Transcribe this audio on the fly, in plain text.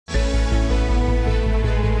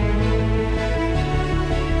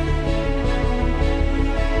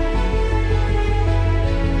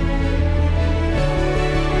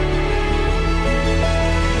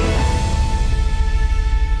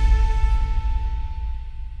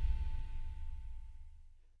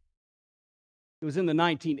It was in the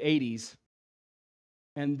 1980s,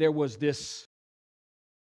 and there was this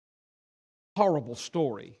horrible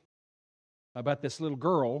story about this little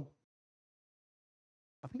girl.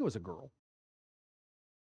 I think it was a girl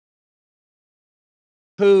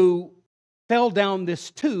who fell down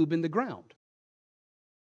this tube in the ground.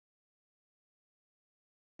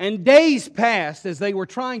 And days passed as they were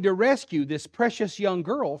trying to rescue this precious young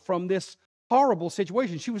girl from this horrible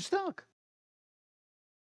situation. She was stuck.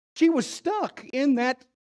 She was stuck in that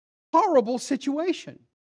horrible situation.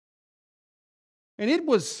 And it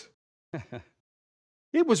was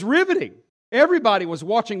riveting. Everybody was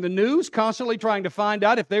watching the news, constantly trying to find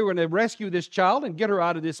out if they were going to rescue this child and get her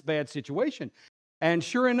out of this bad situation. And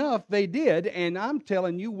sure enough, they did. And I'm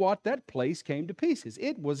telling you what, that place came to pieces.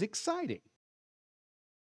 It was exciting.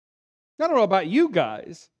 I don't know about you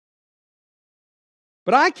guys,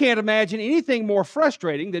 but I can't imagine anything more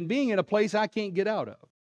frustrating than being in a place I can't get out of.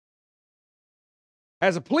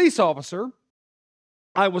 As a police officer,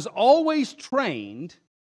 I was always trained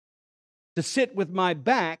to sit with my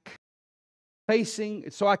back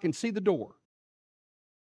facing so I can see the door.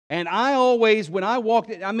 And I always, when I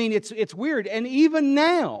walked, I mean, it's weird. And even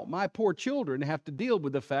now, my poor children have to deal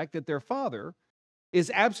with the fact that their father is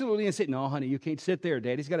absolutely insistent. No, honey, you can't sit there.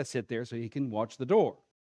 Daddy's got to sit there so he can watch the door.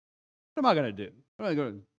 What am I going to do? Am I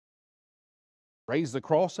going to raise the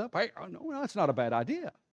cross up? No, that's not a bad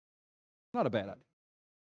idea. Not a bad idea.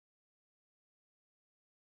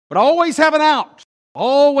 But always have an out.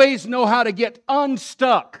 Always know how to get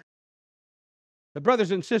unstuck. The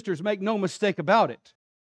brothers and sisters, make no mistake about it.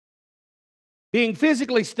 Being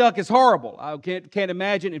physically stuck is horrible. I can't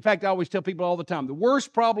imagine. In fact, I always tell people all the time, the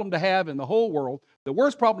worst problem to have in the whole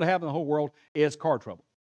world is car trouble.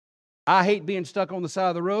 I hate being stuck on the side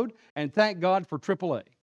of the road, and thank God for AAA.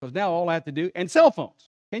 Because now all I have to do, and cell phones.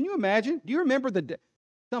 Can you imagine? Do you remember the day?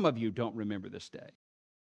 Some of you don't remember this day.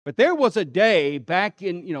 But there was a day back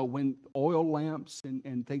in, when oil lamps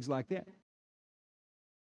and things like that.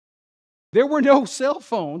 There were no cell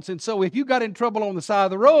phones, and so if you got in trouble on the side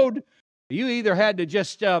of the road, you either had to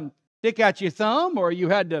just stick out your thumb, or you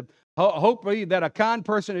had to hope that a kind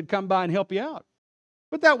person had come by and help you out.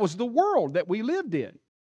 But that was the world that we lived in.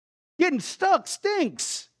 Getting stuck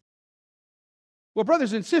stinks. Well,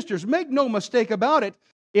 brothers and sisters, make no mistake about it.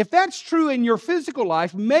 If that's true in your physical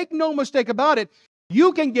life, make no mistake about it,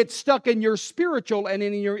 you can get stuck in your spiritual and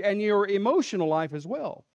in your emotional life as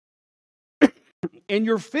well. In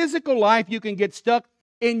your physical life, you can get stuck.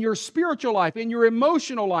 In your spiritual life, in your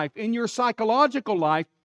emotional life, in your psychological life,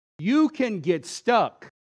 you can get stuck.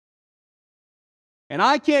 And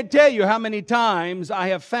I can't tell you how many times I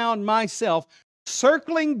have found myself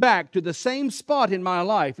circling back to the same spot in my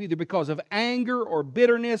life, either because of anger or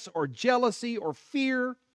bitterness or jealousy or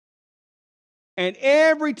fear. And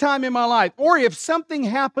every time in my life, or if something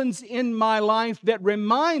happens in my life that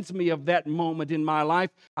reminds me of that moment in my life,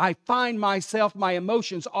 I find myself, my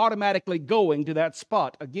emotions automatically going to that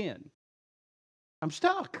spot again. I'm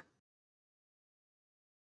stuck.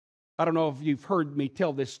 I don't know if you've heard me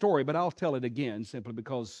tell this story, but I'll tell it again simply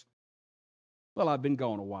because, well, I've been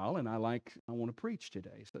gone a while and I want to preach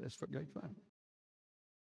today, so that's great fun.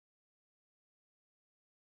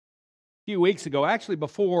 A few weeks ago, actually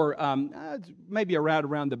before, maybe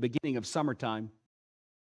around the beginning of summertime,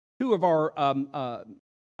 two of our,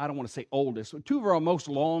 I don't want to say oldest, but two of our most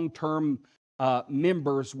long-term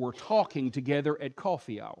members were talking together at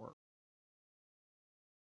coffee hour.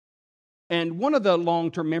 And one of the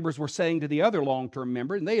long-term members were saying to the other long-term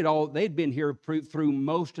member, and they'd been here through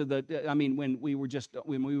most of the,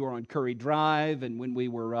 when we were on Curry Drive and when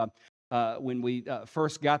we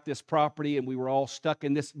first got this property and we were all stuck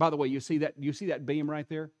in this. By the way, you see that beam right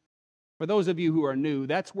there? For those of you who are new,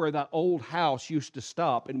 that's where the old house used to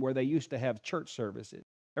stop and where they used to have church services.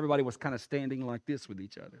 Everybody was kind of standing like this with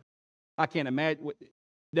each other. I can't imagine.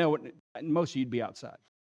 No, most of you'd be outside.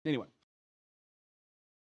 Anyway.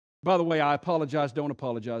 By the way, I apologize. Don't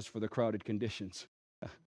apologize for the crowded conditions.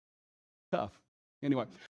 Tough. Anyway.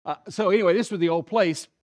 This was the old place.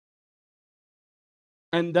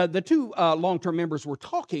 And the two long-term members were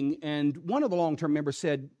talking, and one of the long-term members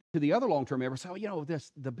said to the other long-term member, "So,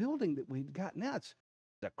 the building that we've got now, it's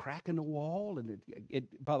a crack in the wall, and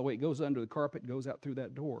it by the way, it goes under the carpet, goes out through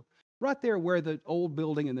that door, right there where the old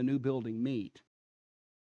building and the new building meet."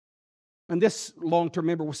 And this long-term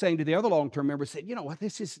member was saying to the other long-term member, said, "You know what?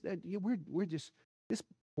 This is we're just this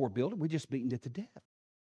poor building. We're just beaten it to death."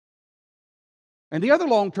 And the other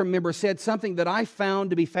long-term member said something that I found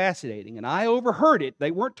to be fascinating, and I overheard it.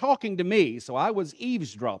 They weren't talking to me, so I was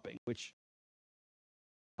eavesdropping, which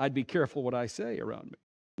I'd be careful what I say around me.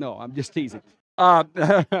 No, I'm just teasing.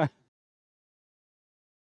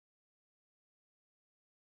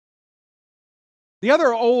 The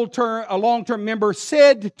other a long-term member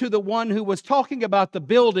said to the one who was talking about the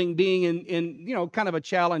building being in kind of a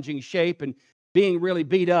challenging shape and being really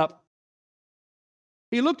beat up,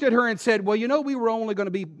 he looked at her and said, well, we were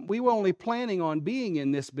only planning on being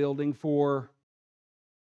in this building for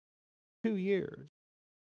 2 years.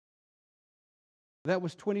 That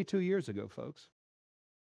was 22 years ago, folks.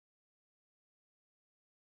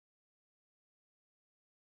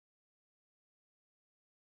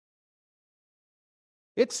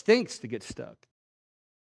 It stinks to get stuck.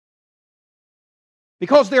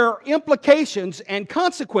 Because there are implications and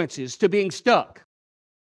consequences to being stuck.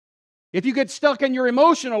 If you get stuck in your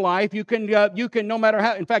emotional life, you can no matter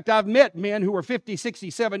how. In fact, I've met men who were 50,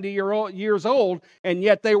 60, 70 years old, and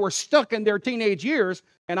yet they were stuck in their teenage years.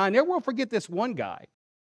 And I never will forget this one guy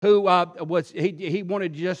who he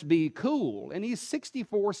wanted to just be cool. And he's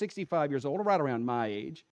 64, 65 years old, right around my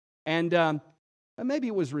age. And maybe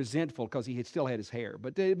it was resentful because he still had his hair.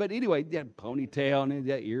 But anyway, that ponytail and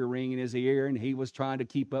that earring in his ear, and he was trying to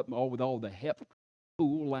keep up with all the hip,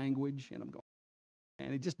 cool language. And I'm going,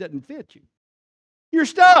 and it just doesn't fit you. You're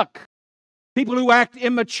stuck. People who act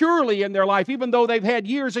immaturely in their life, even though they've had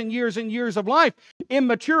years and years and years of life,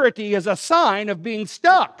 immaturity is a sign of being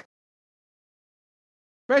stuck.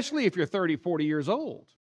 Especially if you're 30, 40 years old.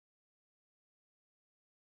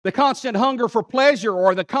 The constant hunger for pleasure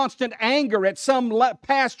or the constant anger at some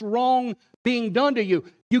past wrong being done to you,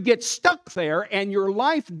 you get stuck there and your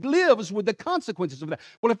life lives with the consequences of that.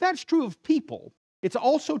 Well, if that's true of people, it's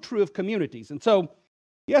also true of communities. And so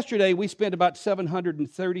yesterday we spent about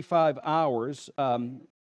 735 hours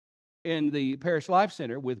in the Parish Life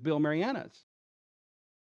Center with Bill Marianas.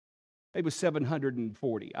 It was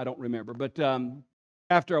 740, I don't remember. But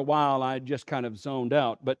after a while, I just kind of zoned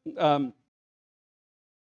out. But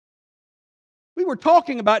we were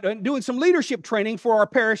talking about doing some leadership training for our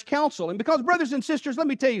parish council. And because, brothers and sisters, let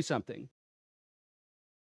me tell you something.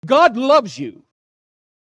 God loves you.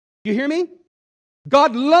 You hear me?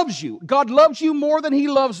 God loves you. God loves you more than He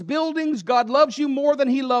loves buildings. God loves you more than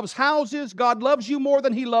He loves houses. God loves you more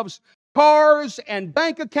than He loves cars and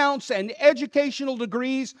bank accounts and educational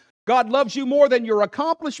degrees. God loves you more than your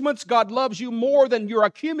accomplishments. God loves you more than your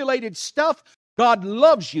accumulated stuff. God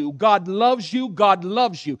loves you. God loves you. God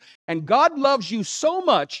loves you. And God loves you so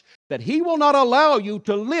much that He will not allow you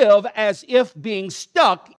to live as if being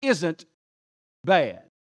stuck isn't bad.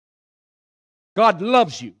 God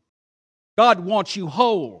loves you. God wants you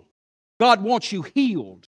whole. God wants you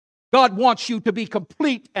healed. God wants you to be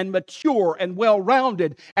complete and mature and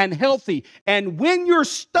well-rounded and healthy. And when you're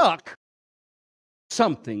stuck,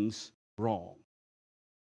 something's wrong.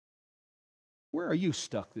 Where are you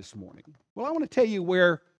stuck this morning? Well, I want to tell you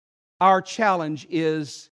where our challenge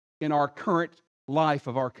is in our current life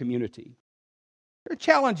of our community. There are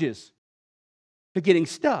challenges to getting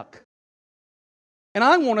stuck. And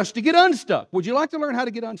I want us to get unstuck. Would you like to learn how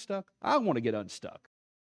to get unstuck? I want to get unstuck.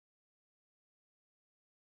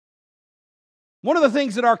 One of the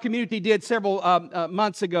things that our community did several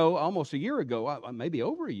months ago, almost a year ago, maybe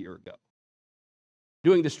over a year ago,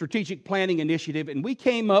 doing the strategic planning initiative, and we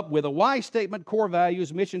came up with a why statement, core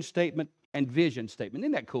values, mission statement, and vision statement.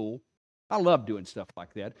 Isn't that cool? I love doing stuff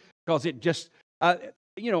like that because it just,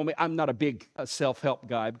 I'm not a big self-help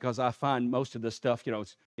guy because I find most of the stuff,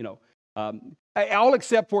 all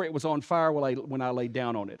except for it was on fire when I laid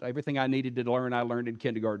down on it. Everything I needed to learn, I learned in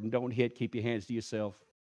kindergarten. Don't hit, keep your hands to yourself.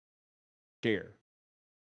 Share.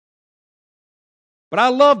 But I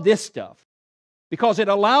love this stuff because it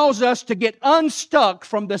allows us to get unstuck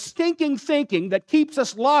from the stinking thinking that keeps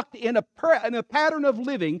us locked in a pattern of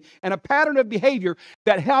living and a pattern of behavior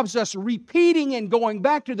that has us repeating and going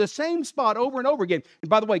back to the same spot over and over again. And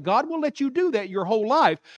by the way, God will let you do that your whole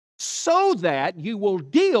life so that you will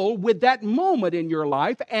deal with that moment in your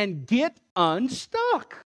life and get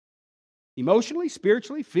unstuck. Emotionally,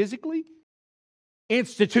 spiritually, physically,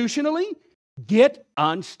 institutionally, get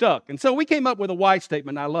unstuck. And so we came up with a why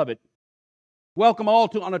statement. I love it. Welcome all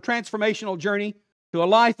on a transformational journey to a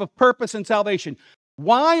life of purpose and salvation.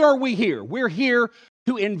 Why are we here? We're here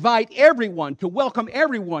to invite everyone, to welcome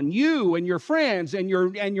everyone, you and your friends and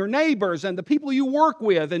your neighbors and the people you work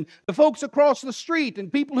with and the folks across the street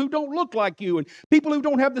and people who don't look like you and people who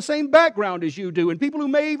don't have the same background as you do and people who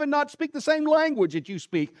may even not speak the same language that you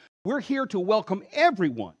speak. We're here to welcome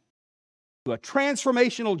everyone to a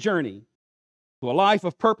transformational journey to a life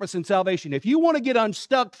of purpose and salvation. If you want to get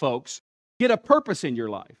unstuck, folks, get a purpose in your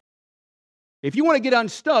life. If you want to get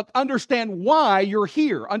unstuck, understand why you're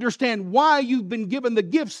here. Understand why you've been given the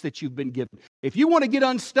gifts that you've been given. If you want to get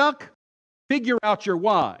unstuck, figure out your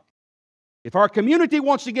why. If our community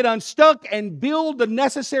wants to get unstuck and build the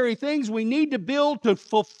necessary things we need to build to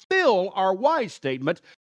fulfill our why statement,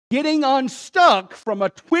 getting unstuck from a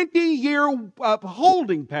 20-year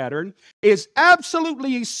holding pattern is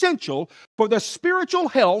absolutely essential for the spiritual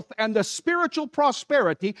health and the spiritual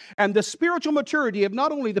prosperity and the spiritual maturity of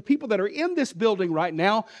not only the people that are in this building right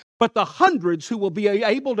now, but the hundreds who will be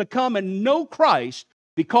able to come and know Christ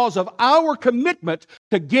because of our commitment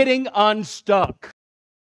to getting unstuck.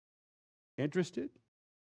 Interested?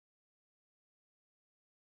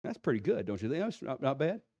 That's pretty good, don't you think? That's not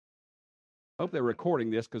bad. I hope they're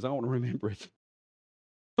recording this because I want to remember it.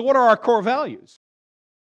 So what are our core values?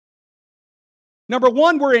 Number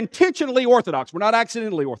one, we're intentionally orthodox. We're not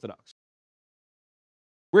accidentally orthodox.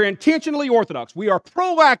 We're intentionally orthodox. We are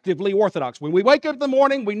proactively orthodox. When we wake up in the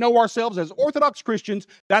morning, we know ourselves as Orthodox Christians.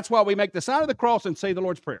 That's why we make the sign of the cross and say the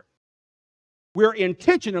Lord's Prayer. We're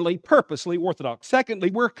intentionally, purposely orthodox.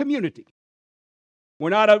 Secondly, we're a community. We're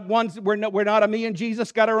not a me and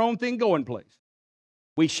Jesus got our own thing going place.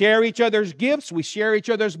 We share each other's gifts. We share each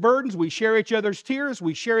other's burdens. We share each other's tears.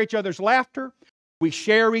 We share each other's laughter. We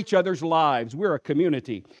share each other's lives. We're a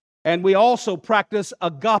community. And we also practice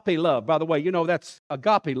agape love. By the way, you know that's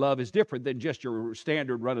agape love is different than just your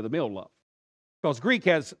standard run-of-the-mill love. Because Greek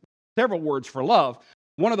has several words for love.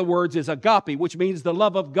 One of the words is agape, which means the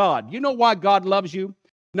love of God. You know why God loves you?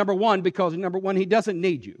 Because number one, He doesn't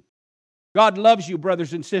need you. God loves you,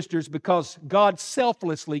 brothers and sisters, because God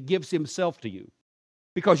selflessly gives Himself to you.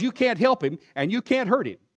 Because you can't help Him and you can't hurt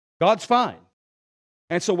Him. God's fine.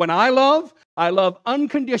 And so when I love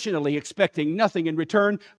unconditionally, expecting nothing in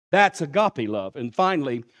return. That's agape love. And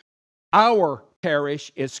finally, our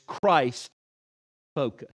parish is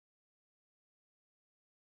Christ-focused.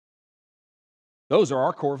 Those are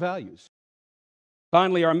our core values.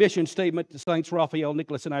 Finally, our mission statement to Saints Raphael,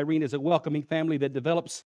 Nicholas, and Irene is a welcoming family that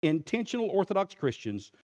develops intentional Orthodox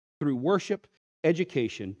Christians through worship,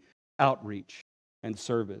 education, outreach, and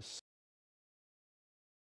service.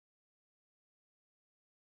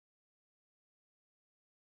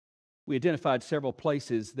 We identified several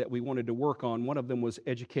places that we wanted to work on. One of them was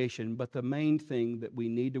education, but the main thing that we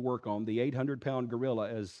need to work on, the 800-pound gorilla,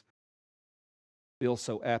 as Bill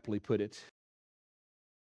so aptly put it,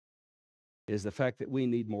 is the fact that we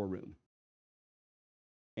need more room.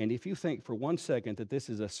 And if you think for one second that this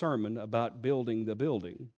is a sermon about building the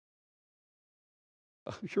building,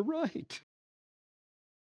 you're right.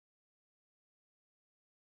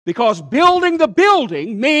 Because building the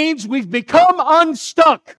building means we've become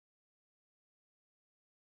unstuck.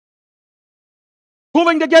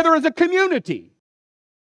 Pulling together as a community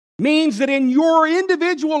means that in your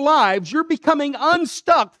individual lives, you're becoming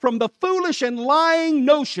unstuck from the foolish and lying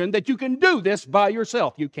notion that you can do this by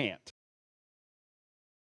yourself. You can't.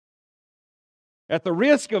 At the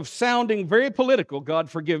risk of sounding very political, God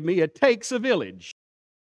forgive me, it takes a village.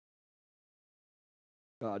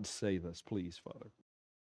 God save us, please, Father.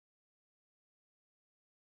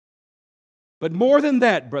 But more than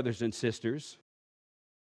that, brothers and sisters,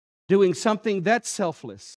 doing something that's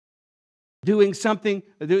selfless, doing something,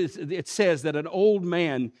 it says that an old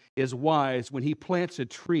man is wise when he plants a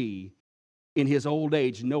tree in his old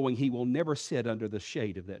age, knowing he will never sit under the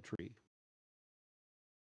shade of that tree.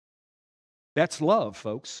 That's love,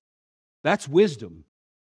 folks. That's wisdom.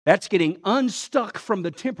 That's getting unstuck from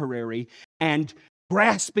the temporary and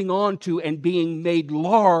grasping onto and being made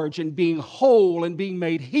large and being whole and being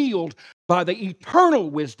made healed by the eternal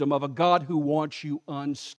wisdom of a God who wants you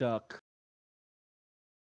unstuck.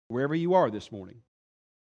 Wherever you are this morning,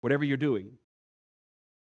 whatever you're doing,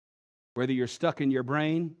 whether you're stuck in your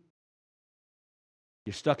brain,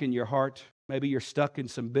 you're stuck in your heart, maybe you're stuck in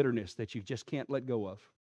some bitterness that you just can't let go of.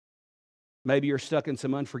 Maybe you're stuck in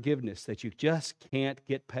some unforgiveness that you just can't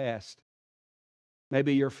get past.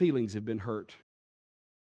 Maybe your feelings have been hurt,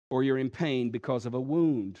 or you're in pain because of a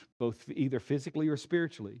wound, both either physically or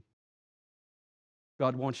spiritually.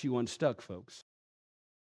 God wants you unstuck, folks.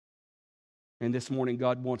 And this morning,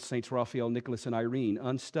 God wants Saints Raphael, Nicholas, and Irene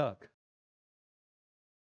unstuck.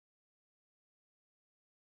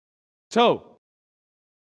 So,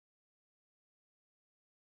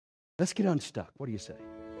 let's get unstuck. What do you say?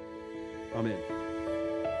 Amen.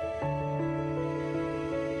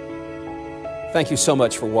 Thank you so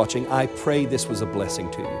much for watching. I pray this was a blessing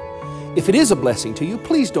to you. If it is a blessing to you,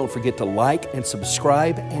 please don't forget to like and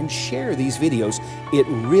subscribe and share these videos. It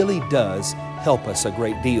really does help us a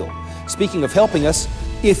great deal. Speaking of helping us,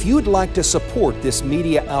 if you'd like to support this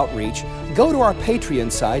media outreach, go to our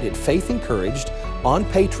Patreon site at Faith Encouraged on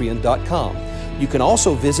patreon.com. You can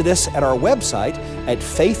also visit us at our website at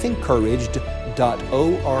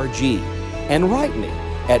faithencouraged.org and write me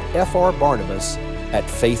at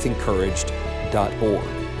frbarnabas@faithencouraged.org.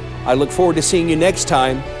 I look forward to seeing you next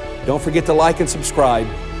time. Don't forget to like and subscribe.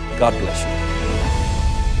 God bless you.